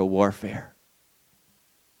supernatural warfare.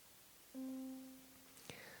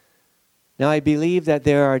 Now, I believe that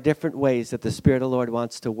there are different ways that the Spirit of the Lord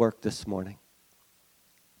wants to work this morning.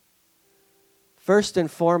 First and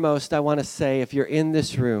foremost, I want to say, if you're in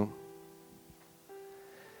this room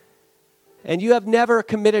and you have never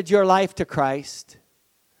committed your life to Christ,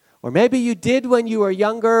 or maybe you did when you were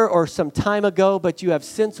younger or some time ago, but you have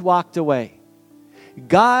since walked away,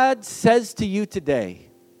 God says to you today,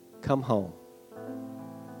 come home.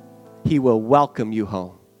 He will welcome you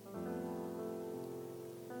home.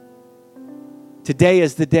 Today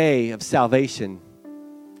is the day of salvation.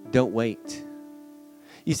 Don't wait.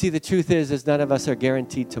 You see, the truth is none of us are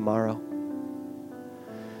guaranteed tomorrow.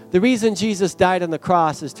 The reason Jesus died on the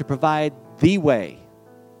cross is to provide the way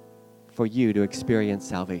for you to experience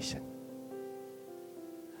salvation.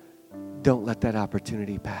 Don't let that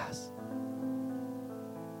opportunity pass.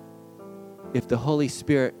 If the Holy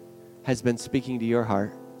Spirit has been speaking to your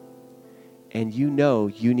heart and you know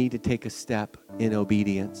you need to take a step in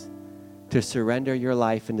obedience to surrender your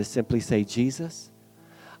life and to simply say, Jesus,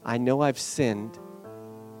 I know I've sinned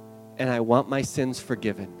and I want my sins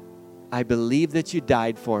forgiven. I believe that you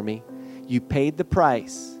died for me. You paid the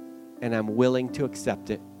price and I'm willing to accept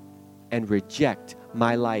it and reject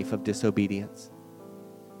my life of disobedience.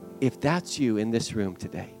 If that's you in this room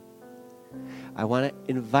today, I want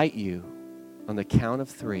to invite you on the count of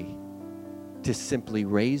 3 to simply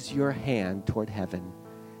raise your hand toward heaven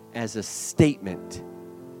as a statement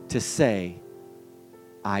to say,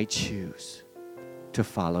 I choose to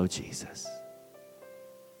follow Jesus.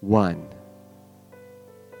 1,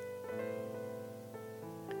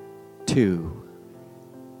 2,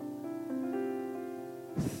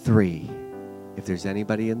 3. If there's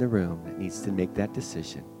anybody in the room that needs to make that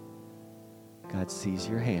decision, God sees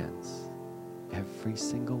your hands, every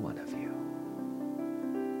single one of you.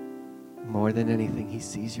 More than anything, He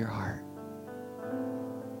sees your heart.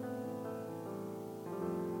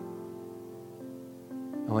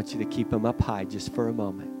 I want you to keep them up high just for a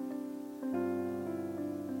moment.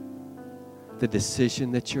 The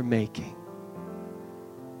decision that you're making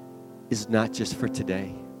is not just for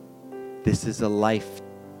today. This is a life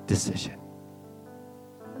decision.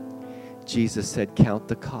 Jesus said, count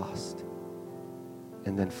the cost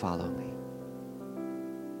and then follow me.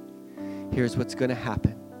 Here's what's going to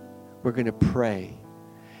happen. We're going to pray,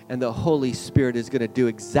 and the Holy Spirit is going to do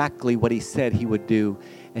exactly what He said He would do,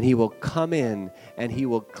 and He will come in and He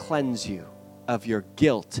will cleanse you of your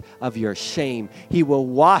guilt, of your shame. He will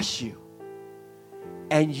wash you,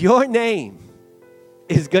 and your name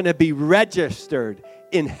is going to be registered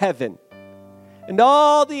in heaven, and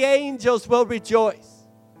all the angels will rejoice.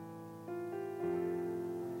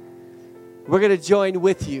 We're going to join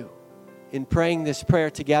with you in praying this prayer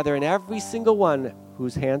together, and every single one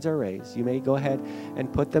whose hands are raised, you may go ahead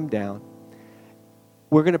and put them down.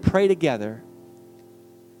 We're going to pray together,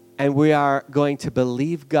 and we are going to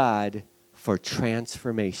believe God for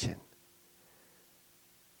transformation.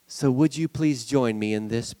 So would you please join me in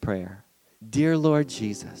this prayer? Dear Lord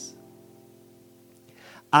Jesus,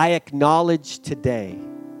 I acknowledge today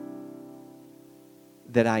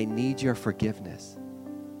that I need your forgiveness.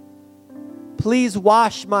 Please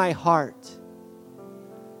wash my heart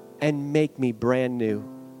and make me brand new.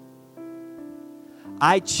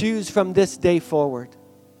 I choose from this day forward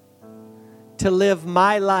to live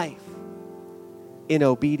my life in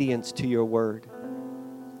obedience to your word.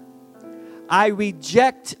 I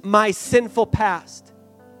reject my sinful past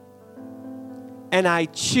and I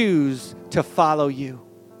choose to follow you.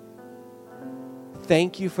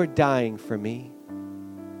 Thank you for dying for me.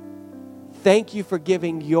 Thank you for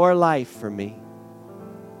giving your life for me.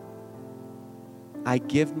 I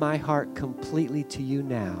give my heart completely to you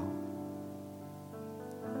now.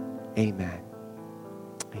 Amen.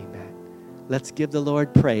 Amen. Let's give the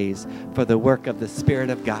Lord praise for the work of the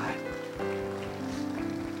Spirit of God.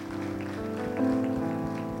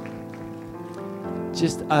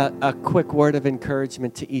 Just a quick word of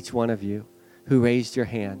encouragement to each one of you who raised your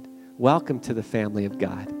hand. Welcome to the family of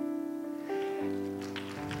God.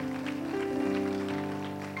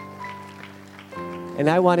 And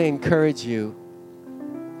I want to encourage you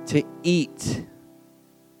to eat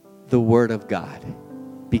the Word of God,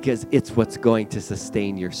 because it's what's going to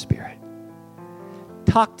sustain your spirit.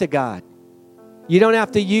 Talk to God. You don't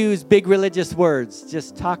have to use big religious words.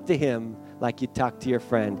 Just talk to Him like you talk to your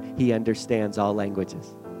friend. He understands all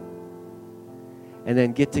languages. And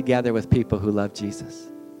then get together with people who love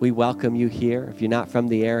Jesus. We welcome you here. If you're not from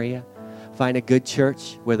the area, find a good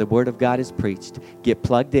church where the Word of God is preached. Get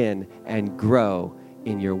plugged in and grow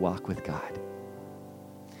in your walk with God.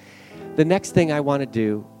 The next thing I want to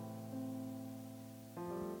do,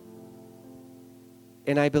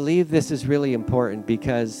 and I believe this is really important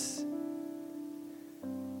because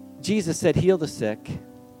Jesus said, heal the sick.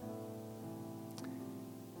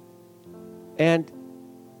 And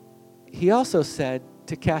He also said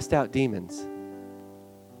to cast out demons.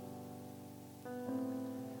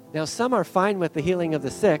 Now, some are fine with the healing of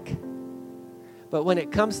the sick, but when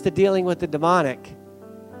it comes to dealing with the demonic,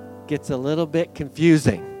 it gets a little bit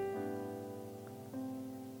confusing.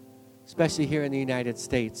 Especially here in the United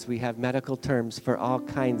States, we have medical terms for all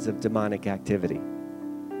kinds of demonic activity.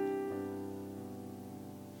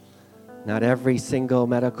 Not every single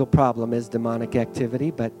medical problem is demonic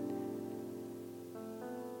activity, but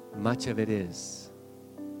much of it is.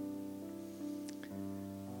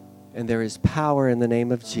 And there is power in the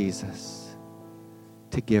name of Jesus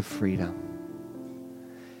to give freedom.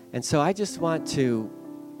 And so I just want to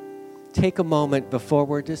take a moment before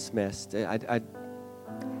we're dismissed. I've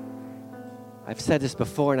said this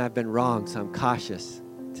before and I've been wrong, so I'm cautious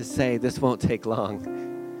to say this won't take long.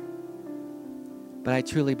 But I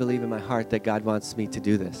truly believe in my heart that God wants me to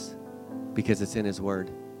do this because it's in His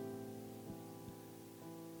Word.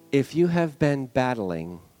 If you have been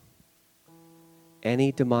battling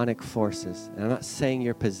any demonic forces, and I'm not saying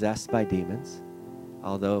you're possessed by demons,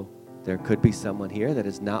 although there could be someone here that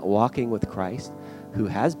is not walking with Christ who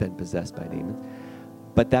has been possessed by demons,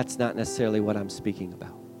 but that's not necessarily what I'm speaking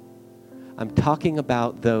about. I'm talking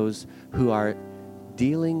about those who are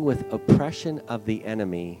dealing with oppression of the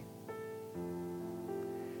enemy,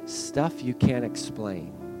 stuff you can't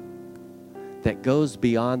explain, that goes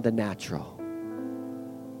beyond the natural.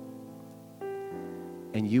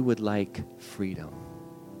 And you would like freedom.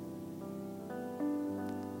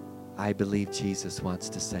 I believe Jesus wants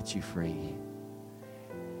to set you free.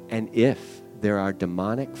 And if there are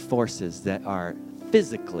demonic forces that are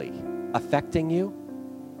physically affecting you,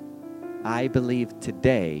 I believe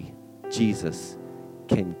today Jesus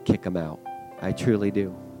can kick them out. I truly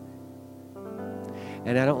do.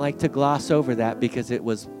 And I don't like to gloss over that because it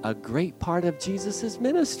was a great part of Jesus'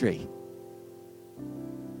 ministry.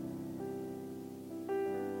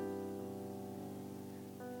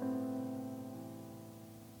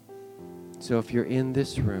 So if you're in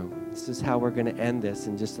this room, this is how we're going to end this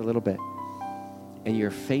in just a little bit, and you're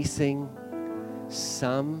facing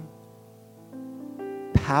some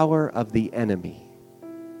power of the enemy,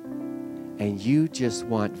 and you just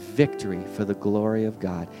want victory for the glory of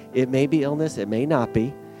God. It may be illness, it may not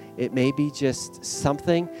be. It may be just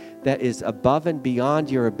something that is above and beyond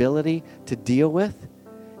your ability to deal with,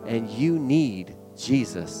 and you need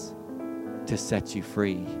Jesus to set you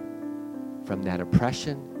free from that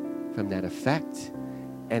oppression, from that effect,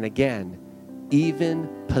 and again, even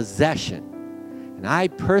possession. And I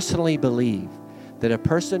personally believe that a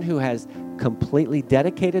person who has completely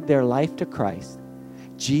dedicated their life to Christ,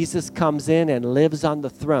 Jesus comes in and lives on the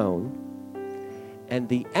throne, and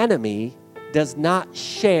the enemy does not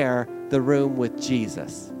share the room with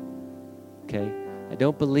Jesus. Okay? I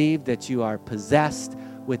don't believe that you are possessed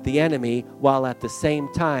with the enemy while at the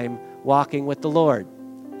same time walking with the Lord.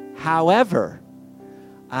 However,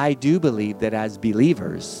 I do believe that as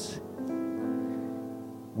believers,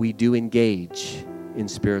 we do engage in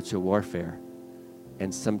spiritual warfare.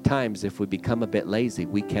 And sometimes if we become a bit lazy,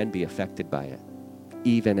 we can be affected by it,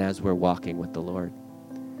 even as we're walking with the Lord.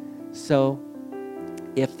 So,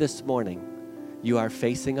 if this morning you are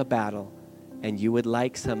facing a battle and you would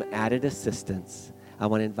like some added assistance, I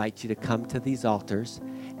want to invite you to come to these altars,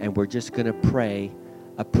 and we're just going to pray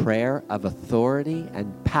a prayer of authority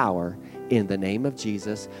and power in the name of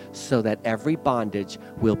Jesus so that every bondage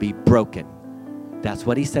will be broken. That's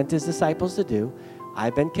what He sent His disciples to do.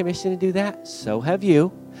 I've been commissioned to do that. So have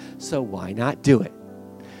you. So why not do it?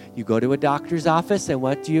 You go to a doctor's office, and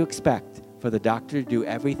what do you expect? For the doctor to do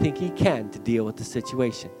everything he can to deal with the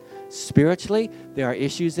situation. Spiritually, there are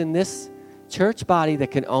issues in this church body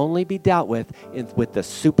that can only be dealt with the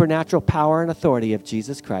supernatural power and authority of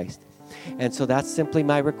Jesus Christ. And so that's simply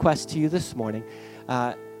my request to you this morning.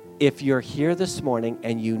 If you're here this morning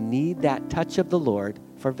and you need that touch of the Lord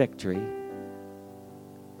for victory,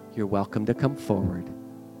 you're welcome to come forward.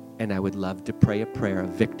 And I would love to pray a prayer of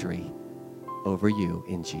victory over you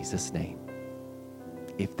in Jesus' name.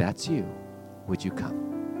 If that's you, would you come?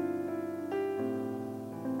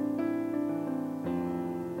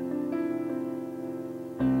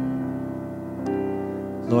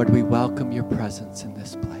 Lord, we welcome your presence in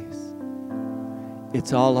this place.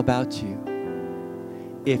 It's all about you.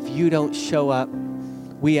 If you don't show up,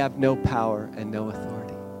 we have no power and no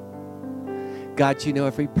authority. God, you know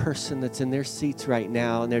every person that's in their seats right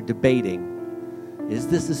now and they're debating, is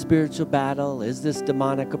this a spiritual battle? Is this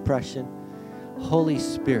demonic oppression? Holy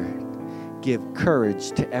Spirit, give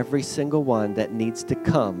courage to every single one that needs to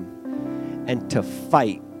come and to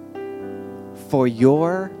fight for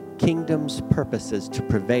your kingdom's purposes to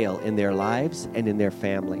prevail in their lives and in their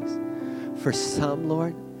families. For some,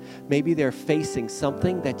 Lord, maybe they're facing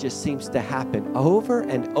something that just seems to happen over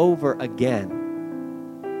and over again.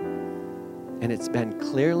 And it's been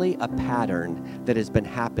clearly a pattern that has been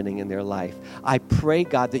happening in their life. I pray,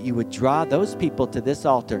 God, that you would draw those people to this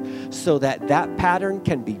altar so that that pattern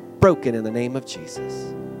can be broken in the name of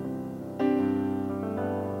Jesus.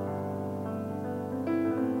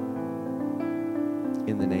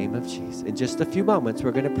 In the name of Jesus. In just a few moments,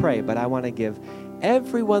 we're going to pray, but I want to give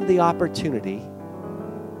everyone the opportunity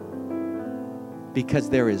because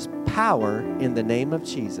there is power in the name of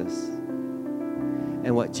Jesus.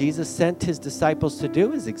 And what Jesus sent his disciples to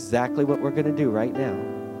do is exactly what we're going to do right now.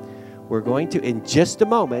 We're going to, in just a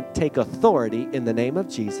moment, take authority in the name of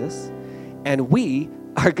Jesus, and we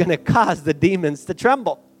are going to cause the demons to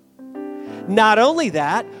tremble. Not only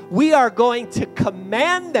that, we are going to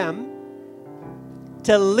command them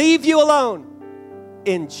to leave you alone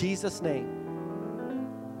in Jesus' name.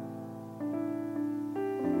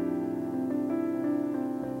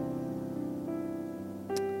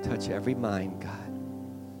 Touch every mind, God,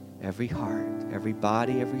 every heart, every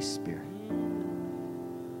body, every spirit.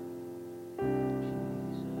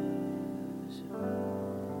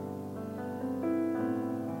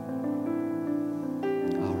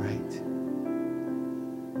 All right.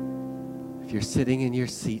 If you're sitting in your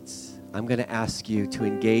seats, I'm going to ask you to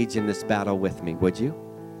engage in this battle with me, would you?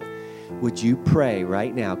 Would you pray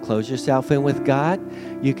right now? Close yourself in with God.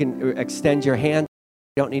 You can extend your hand.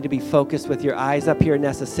 You don't need to be focused with your eyes up here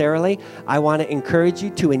necessarily. I want to encourage you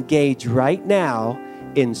to engage right now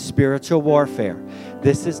in spiritual warfare.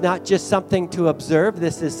 This is not just something to observe.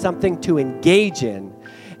 This is something to engage in.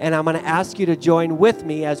 And I'm going to ask you to join with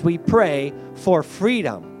me as we pray for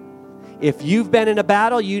freedom. If you've been in a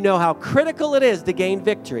battle, you know how critical it is to gain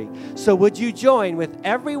victory. So would you join with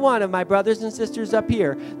every one of my brothers and sisters up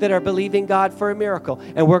here that are believing God for a miracle?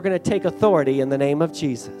 And we're going to take authority in the name of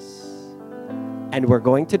Jesus. And we're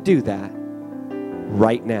going to do that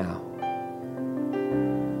right now.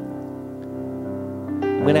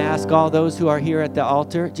 I'm going to ask all those who are here at the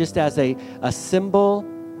altar, just as a symbol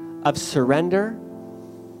of surrender,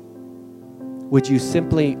 would you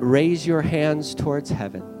simply raise your hands towards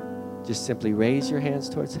heaven? Just simply raise your hands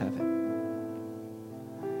towards heaven.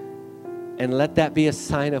 And let that be a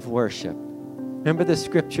sign of worship. Remember the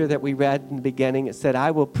scripture that we read in the beginning? It said,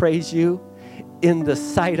 I will praise you in the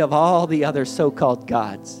sight of all the other so-called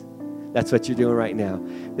gods. That's what you're doing right now.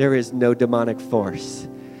 There is no demonic force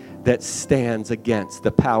that stands against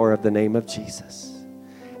the power of the name of Jesus.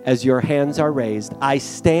 As your hands are raised, I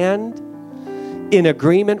stand in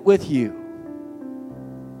agreement with you.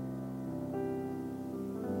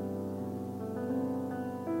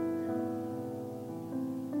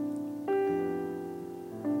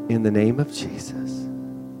 In the name of Jesus.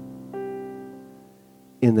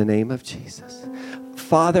 In the name of Jesus.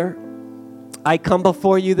 Father, I come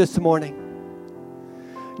before you this morning,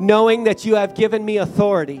 knowing that you have given me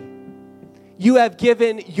authority. You have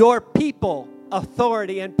given your people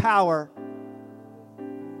authority and power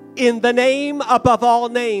in the name above all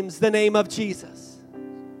names, the name of Jesus.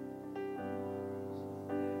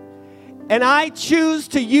 And I choose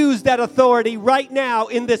to use that authority right now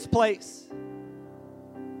in this place.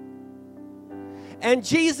 And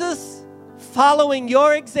Jesus, following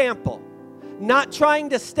your example, not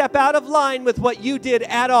trying to step out of line with what you did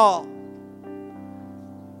at all,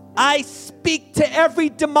 I speak to every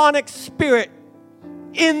demonic spirit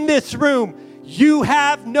in this room. You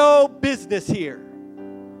have no business here.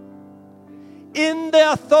 In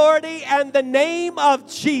the authority and the name of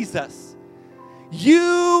Jesus,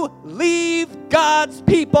 you leave God's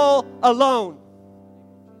people alone.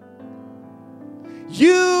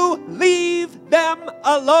 You leave them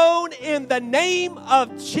alone in the name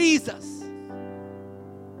of Jesus.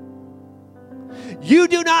 You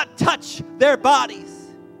do not touch their bodies.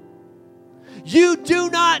 You do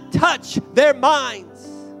not touch their minds.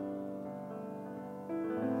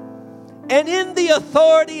 And in the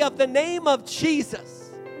authority of the name of Jesus,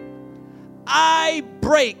 I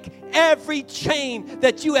break every chain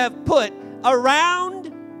that you have put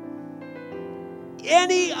around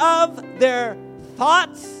any of their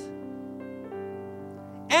thoughts,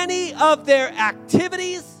 any of their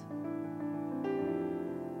activities.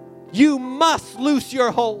 You must loose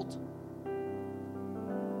your hold.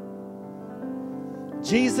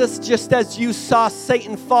 Jesus, just as you saw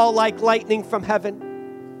Satan fall like lightning from heaven,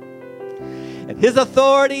 and his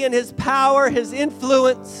authority and his power, his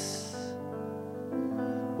influence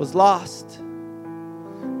was lost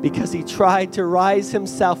because he tried to rise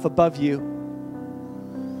himself above you.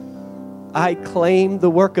 I claim the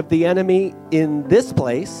work of the enemy in this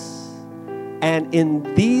place and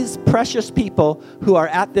in these precious people who are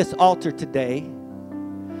at this altar today.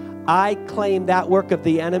 I claim that work of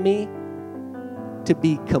the enemy to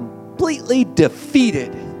be completely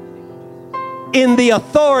defeated in the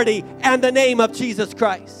authority and the name of Jesus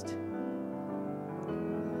Christ.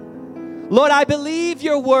 Lord, I believe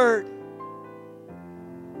your word.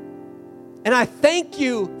 And I thank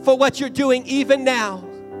you for what you're doing even now.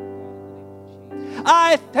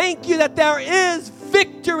 I thank you that there is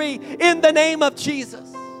victory in the name of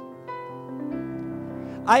Jesus.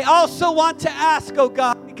 I also want to ask, oh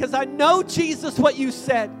God, because I know, Jesus, what you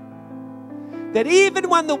said, that even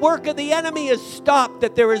when the work of the enemy is stopped,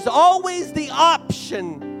 that there is always the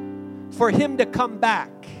option for him to come back,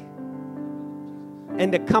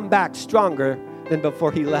 and to come back stronger than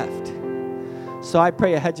before he left. So I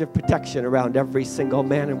pray a hedge of protection around every single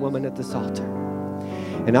man and woman at this altar.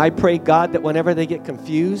 And I pray, God, that whenever they get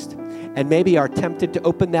confused and maybe are tempted to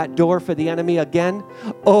open that door for the enemy again,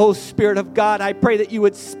 oh, Spirit of God, I pray that you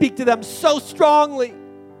would speak to them so strongly.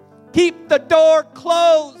 Keep the door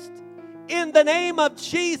closed in the name of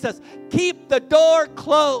Jesus. Keep the door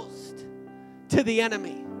closed to the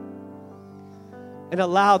enemy. And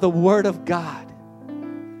allow the Word of God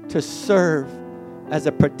to serve as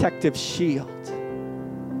a protective shield.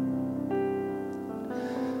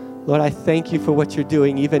 Lord, I thank you for what you're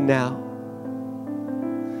doing even now.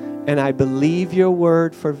 And I believe your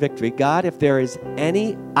word for victory. God, if there is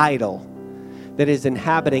any idol that is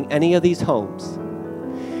inhabiting any of these homes,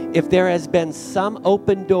 if there has been some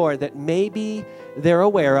open door that maybe they're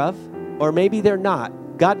aware of, or maybe they're not,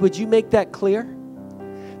 God, would you make that clear?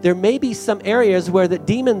 There may be some areas where the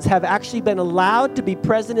demons have actually been allowed to be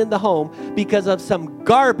present in the home because of some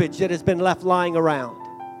garbage that has been left lying around.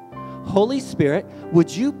 Holy Spirit, would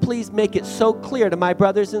you please make it so clear to my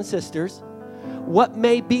brothers and sisters what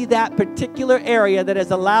may be that particular area that has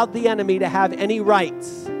allowed the enemy to have any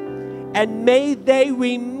rights? And may they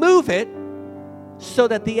remove it so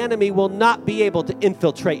that the enemy will not be able to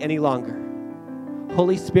infiltrate any longer.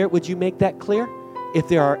 Holy Spirit, would you make that clear? If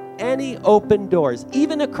there are any open doors,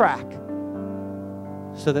 even a crack,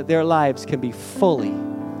 so that their lives can be fully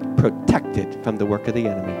protected from the work of the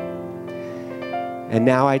enemy. And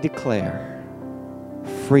now I declare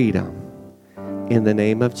freedom in the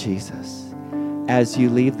name of Jesus. As you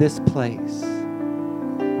leave this place,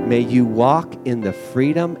 may you walk in the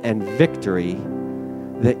freedom and victory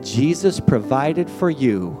that Jesus provided for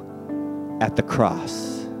you at the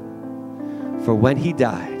cross. For when he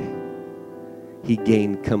died, he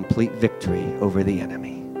gained complete victory over the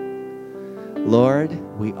enemy. Lord,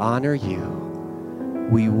 we honor you,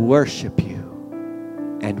 we worship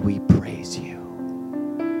you, and we praise you.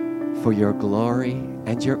 For your glory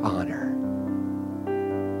and your honor,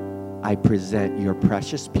 I present your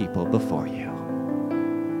precious people before you.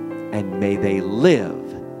 And may they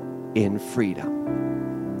live in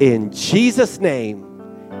freedom. In Jesus' name.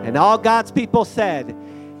 And all God's people said,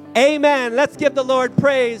 amen. Let's give the Lord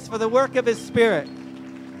praise for the work of his Spirit.